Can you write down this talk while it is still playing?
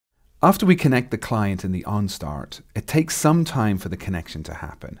After we connect the client in the OnStart, it takes some time for the connection to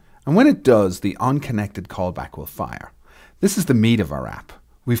happen. And when it does, the Unconnected callback will fire. This is the meat of our app.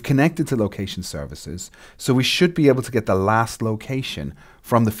 We've connected to location services, so we should be able to get the last location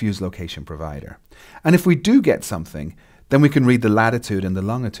from the fuse location provider. And if we do get something, then we can read the latitude and the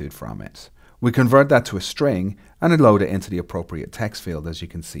longitude from it. We convert that to a string and load it into the appropriate text field, as you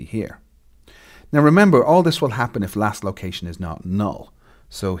can see here. Now remember, all this will happen if last location is not null.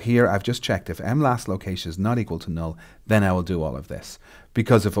 So here I've just checked if mLast location is not equal to null, then I will do all of this.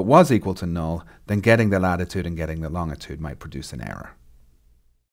 Because if it was equal to null, then getting the latitude and getting the longitude might produce an error.